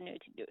the avenue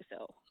to do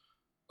so.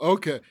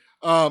 Okay.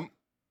 Um,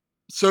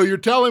 so you're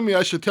telling me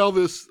I should tell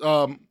this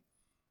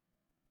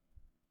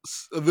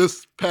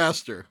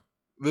pastor,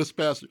 this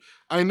pastor.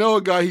 I know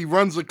a guy. He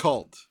runs a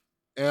cult,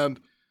 and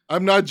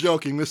I'm not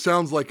joking. This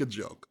sounds like a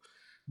joke,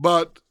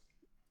 but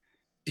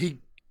he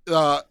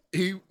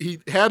he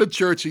had a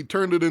church. He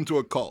turned it into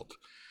a cult,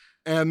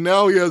 and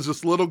now he has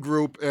this little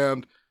group,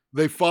 and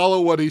they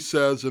follow what he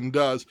says and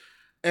does,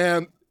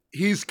 and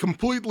he's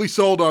completely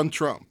sold on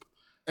Trump,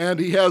 and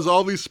he has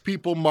all these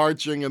people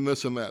marching and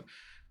this and that,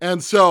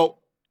 and so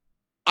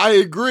I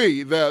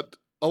agree that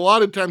a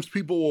lot of times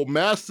people will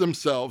mask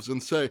themselves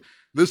and say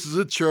this is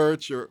a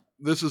church or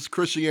this is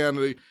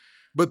Christianity,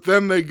 but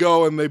then they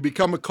go and they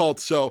become a cult.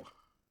 So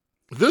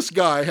this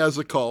guy has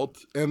a cult,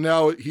 and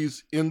now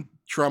he's in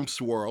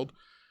Trump's world,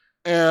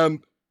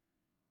 and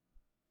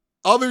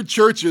other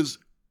churches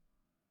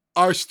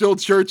are still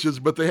churches,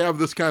 but they have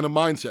this kind of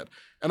mindset.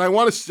 And I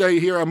want to say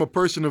here, I'm a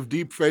person of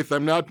deep faith.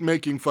 I'm not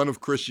making fun of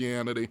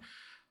Christianity.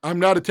 I'm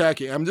not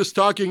attacking. I'm just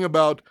talking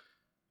about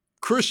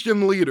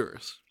Christian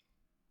leaders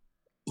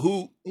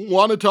who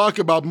want to talk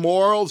about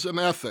morals and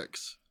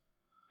ethics,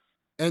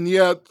 and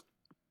yet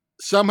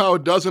somehow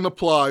it doesn't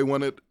apply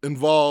when it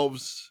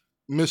involves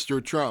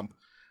Mr. Trump.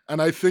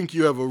 And I think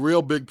you have a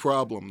real big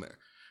problem there.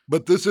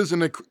 But this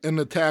isn't an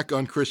attack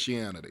on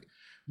Christianity.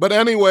 But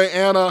anyway,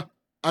 Anna,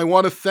 I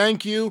want to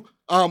thank you.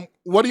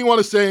 What do you want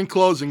to say in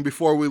closing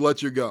before we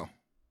let you go?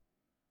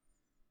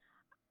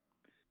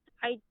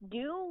 I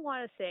do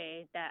want to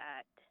say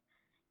that,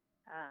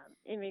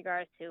 in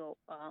regards to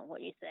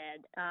what you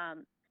said,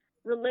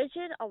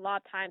 religion a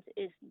lot of times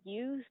is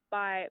used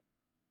by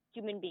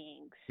human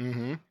beings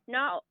Mm-hmm.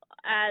 not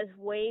as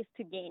ways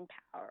to gain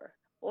power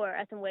or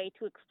as a way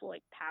to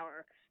exploit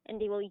power, and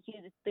they will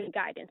use the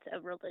guidance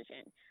of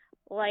religion,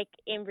 like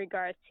in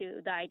regards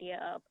to the idea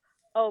of,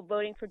 oh,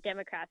 voting for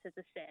Democrats is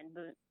a sin,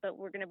 but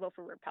we're going to vote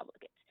for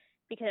Republicans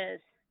because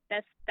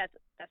that's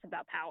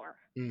about power.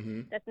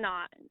 Mm-hmm.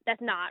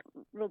 That's not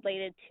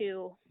related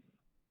to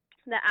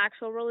the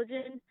actual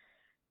religion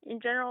in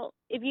general.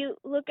 If you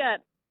look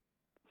at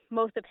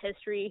most of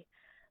history,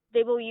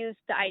 they will use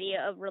the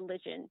idea of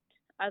religion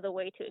as a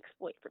way to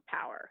exploit for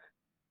power.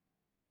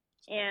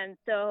 And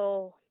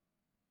so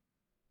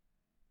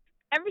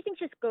everything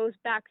just goes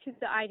back to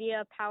the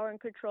idea of power and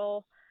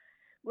control.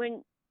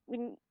 When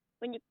when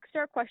when you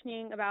start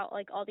questioning about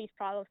like all these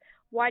problems,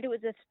 why do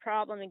this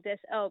problem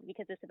exist? Oh,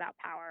 because it's about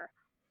power.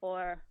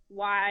 Or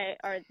why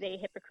are they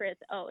hypocrites?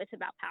 Oh, it's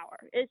about power.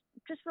 It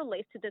just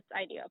relates to this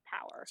idea of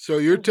power So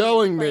you're and Jesus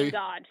telling playing me,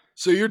 God.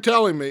 so you're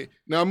telling me,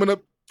 now I'm going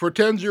to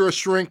pretend you're a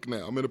shrink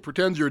now. I'm going to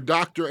pretend you're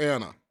Dr.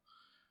 Anna.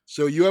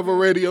 So you have a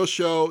Mm-hmm. radio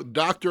show,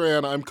 Dr.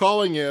 Anna. I'm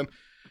calling in,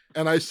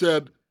 and I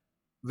said,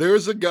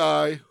 there's a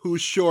guy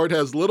who's short,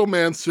 has little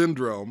man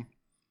syndrome.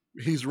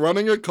 He's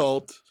running a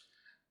cult,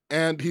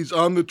 and he's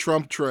on the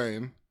Trump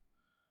train.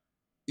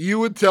 You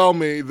would tell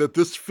me that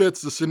this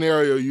fits the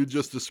scenario you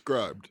just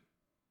described.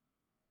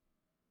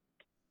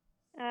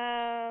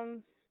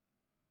 Um,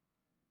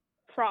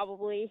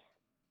 Probably.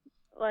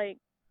 Like,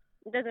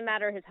 it doesn't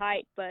matter his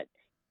height, but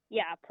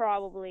yeah,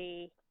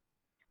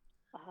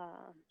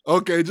 um,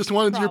 Okay, just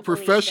wanted your probably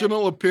that's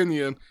professional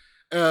opinion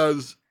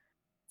as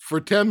for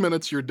 10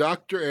 minutes, you're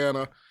Dr.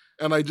 Anna,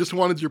 and I just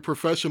wanted your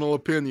professional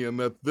opinion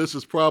that this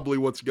is probably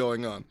what's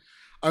going on.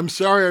 I'm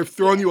sorry I've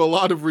thrown yes. you a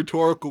lot of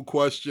rhetorical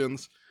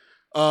questions,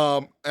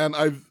 and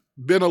I've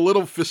been a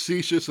little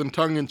facetious and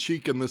tongue in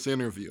cheek in this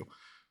interview.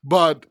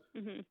 But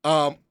Hmm.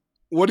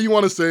 what do you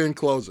want to say in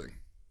closing?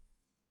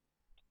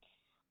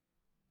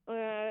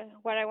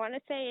 What I want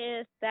to say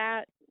is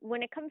that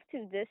when it comes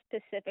to this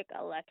specific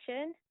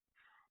election,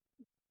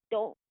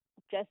 don't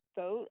just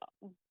vote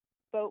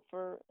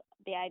for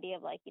the idea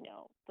of, like,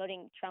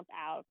 voting Trump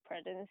out of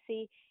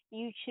presidency.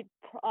 You should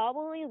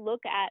probably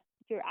look at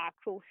your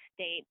actual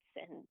states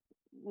and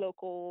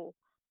local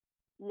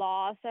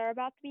laws that are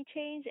about to be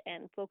changed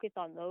and focus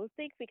on those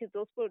things, because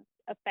those would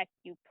affect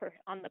you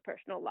on the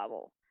personal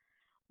level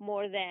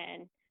more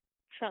than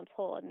Trump's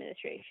whole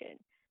administration.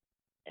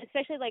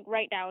 Especially like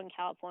right now in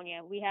California,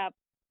 we have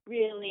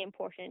really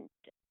important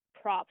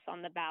props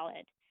on the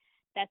ballot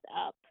that's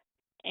up,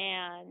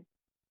 and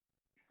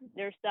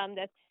there's some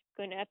that's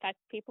going to affect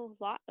people's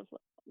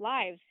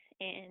lives,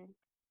 and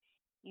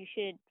you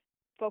should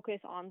focus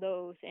on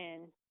those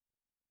and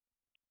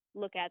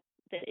look at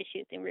the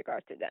issues in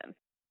regards to them.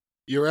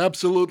 You're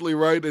absolutely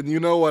right. And you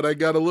know what? I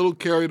got a little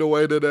carried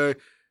away today,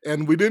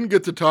 and we didn't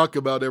get to talk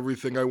about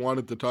everything I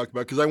wanted to talk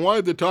about because I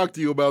wanted to talk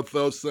to you about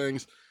those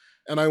things.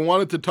 And I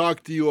wanted to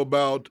talk to you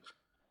about,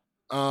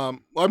 well,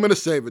 I'm going to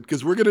save it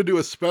because we're going to do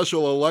a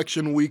special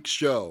election week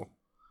show.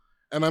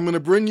 And I'm going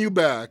to bring you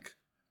back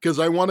because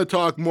I want to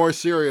talk more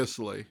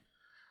seriously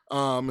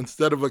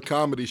instead of a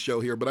comedy show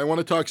here. But I want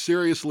to talk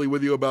seriously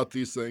with you about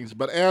these things.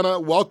 But Anna,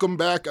 welcome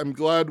back. I'm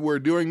glad we're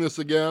doing this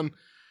again,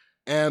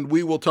 and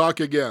we will talk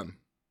again.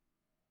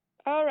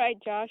 All right,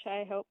 Josh,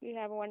 I hope you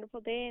have a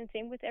wonderful day, and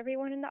same with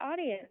everyone in the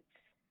audience.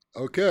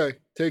 Okay.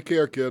 Take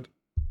care, kid.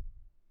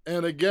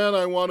 And again,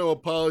 I want to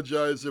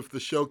apologize if the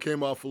show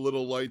came off a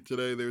little light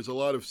today. There's a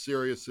lot of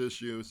serious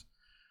issues.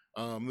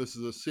 This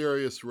is a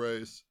serious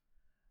race,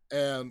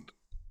 and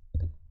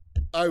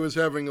I was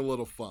having a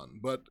little fun.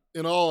 But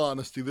in all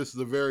honesty, this is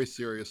a very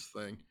serious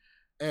thing,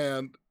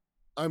 and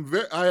I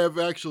have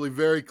actually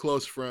very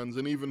close friends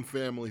and even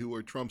family who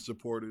are Trump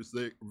supporters.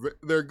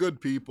 They're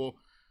good people.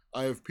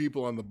 I have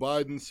people on the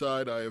Biden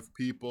side. I have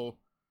people,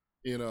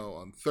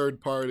 on third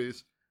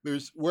parties.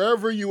 There's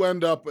wherever you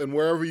end up and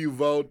wherever you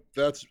vote,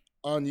 that's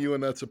on you,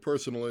 and that's a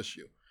personal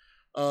issue.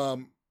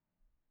 Um,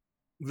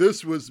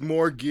 this was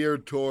more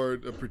geared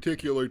toward a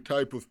particular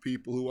type of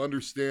people who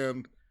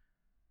understand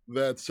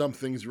that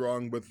something's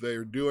wrong, but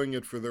they're doing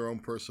it for their own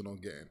personal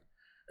gain.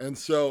 And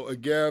so,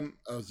 again,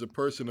 as a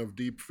person of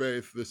deep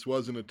faith, this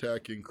wasn't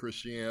attacking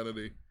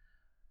Christianity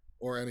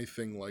or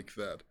anything like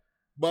that.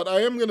 But I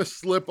am going to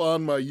slip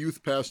on my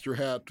youth pastor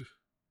hat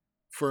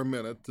for a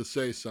minute to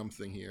say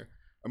something here.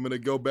 I'm going to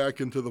go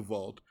back into the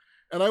vault,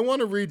 and I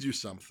want to read you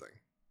something.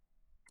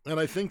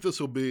 And I think this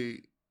will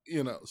be,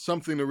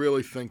 something to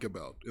really think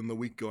about in the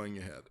week going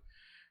ahead.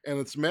 And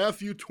it's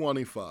Matthew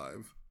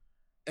 25,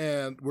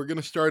 and we're going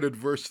to start at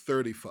verse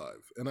 35.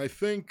 And I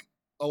think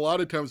a lot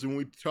of times when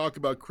we talk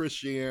about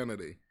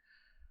Christianity,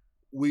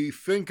 we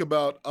think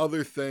about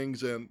other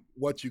things and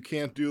what you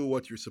can't do,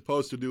 what you're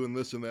supposed to do, and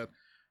this and that.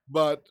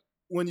 But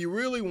when you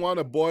really want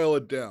to boil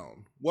it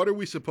down, what are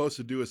we supposed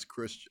to do as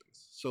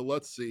Christians? So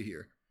let's see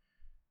here.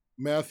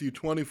 Matthew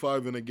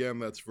 25, and again,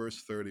 that's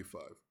verse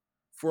 35.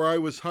 For I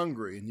was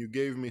hungry, and you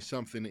gave me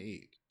something to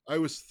eat. I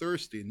was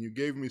thirsty, and you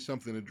gave me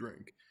something to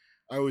drink.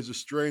 I was a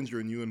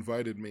stranger, and you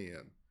invited me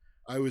in.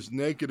 I was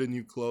naked, and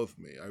you clothed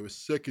me. I was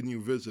sick, and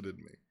you visited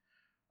me.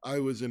 I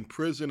was in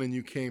prison, and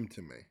you came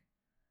to me.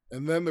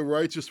 And then the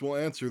righteous will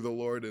answer the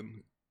Lord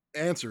and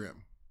answer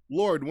him,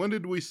 Lord, when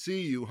did we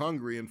see you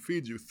hungry and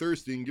feed you,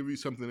 thirsty and give you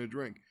something to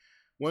drink?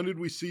 When did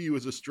we see you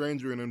as a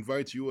stranger and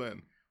invite you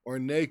in, or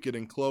naked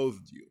and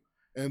clothed you?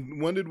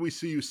 And when did we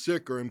see you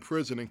sick or in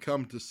prison and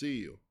come to see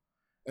you?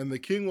 And the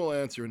king will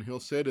answer, and he'll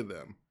say to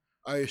them,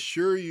 I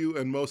assure you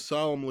and most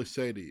solemnly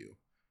say to you,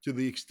 to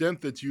the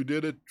extent that you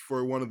did it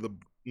for one of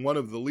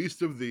the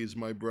least of these,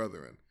 my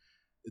brethren,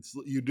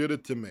 you did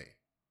it to me.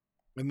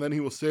 And then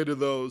he will say to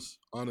those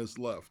on his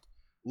left,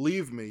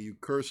 leave me, you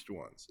cursed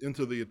ones,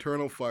 into the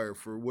eternal fire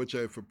for which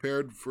I have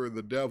prepared for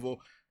the devil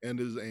and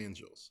his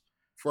angels.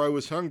 For I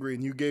was hungry,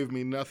 and you gave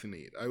me nothing to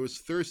eat. I was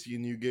thirsty,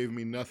 and you gave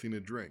me nothing to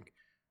drink.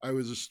 I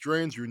was a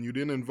stranger, and you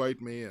didn't invite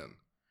me in.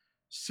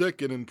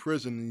 Sick and in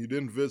prison, and you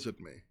didn't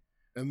visit me.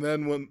 And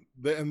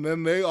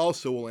then they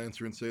also will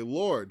answer and say,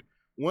 Lord,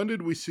 when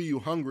did we see you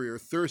hungry or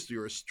thirsty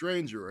or a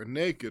stranger or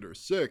naked or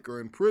sick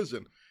or in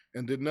prison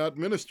and did not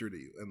minister to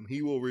you? And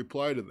he will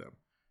reply to them,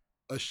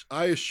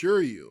 I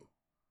assure you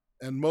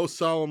and most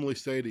solemnly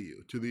say to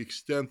you, to the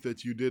extent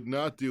that you did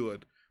not do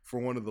it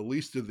for one of the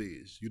least of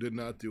these, you did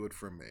not do it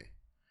for me.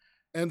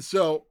 And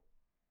so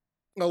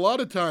a lot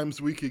of times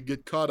we could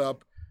get caught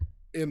up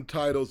in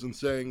titles and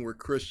saying we're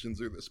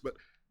Christians or this, but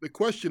the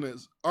question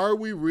is, are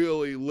we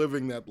really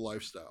living that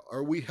lifestyle?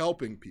 Are we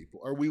helping people?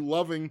 Are we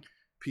loving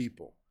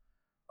people?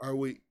 Are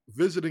we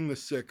visiting the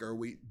sick? Are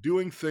we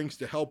doing things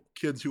to help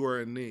kids who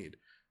are in need,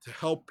 to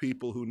help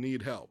people who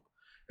need help?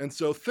 And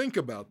so think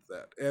about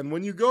that. And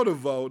when you go to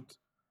vote,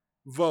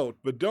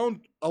 but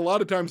don't, a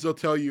lot of times they'll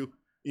tell you,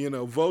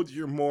 vote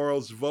your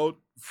morals, vote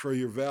for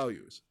your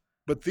values.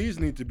 But these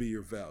need to be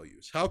your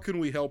values. How can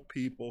we help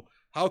people?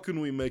 How can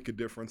we make a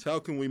difference? How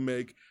can we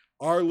make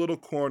our little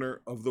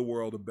corner of the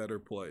world a better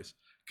place,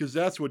 because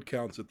that's what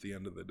counts at the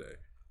end of the day.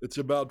 It's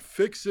about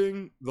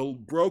fixing the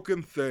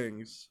broken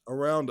things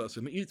around us.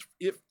 And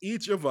if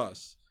each of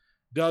us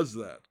does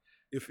that,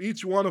 if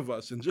each one of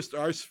us in just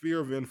our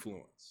sphere of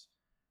influence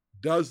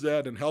does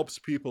that and helps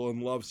people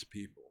and loves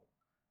people,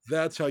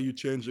 that's how you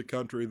change the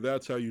country.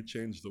 That's how you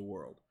change the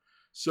world.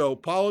 So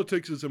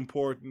politics is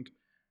important,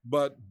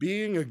 but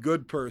being a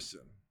good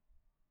person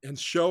and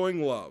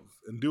showing love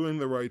and doing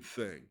the right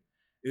thing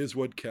is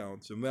what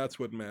counts, and that's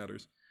what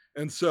matters.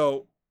 And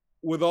so,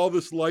 with all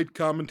this light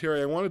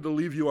commentary, I wanted to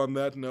leave you on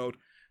that note.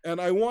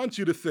 And I want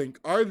you to think,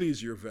 are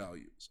these your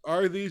values?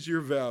 Are these your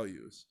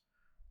values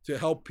to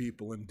help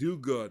people and do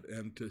good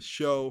and to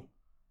show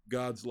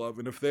God's love?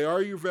 And if they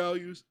are your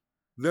values,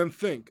 then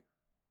think,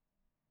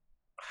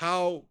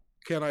 how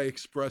can I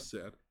express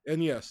that?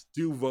 And yes,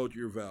 do vote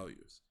your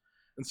values.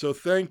 And so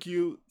thank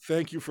you.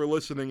 Thank you for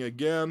listening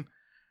again.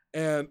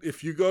 And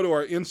if you go to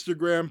our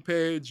Instagram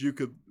page, you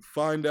could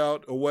find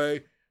out a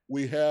way.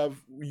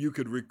 You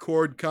could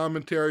record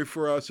commentary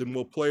for us and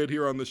we'll play it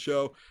here on the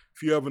show.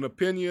 If you have an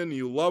opinion,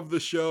 you love the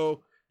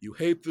show, you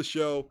hate the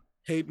show,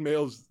 hate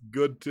mail's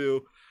good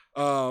too.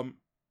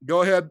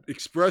 Go ahead,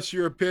 express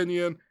your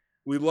opinion.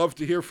 We'd love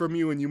to hear from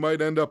you and you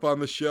might end up on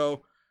the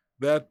show.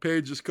 That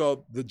page is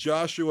called The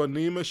Joshua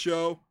Nema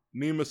Show.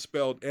 Nema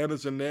spelled N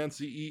as in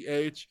Nancy,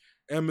 E-H,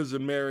 M as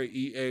in Mary,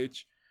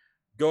 E-H.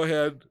 Go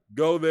ahead,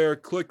 go there,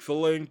 click the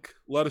link,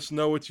 let us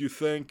know what you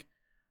think,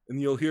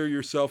 and you'll hear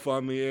yourself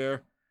on the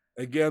air.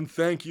 Again,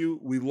 thank you.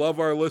 We love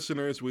our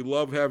listeners. We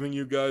love having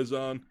you guys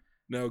on.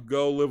 Now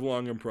go live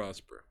long and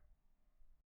prosper.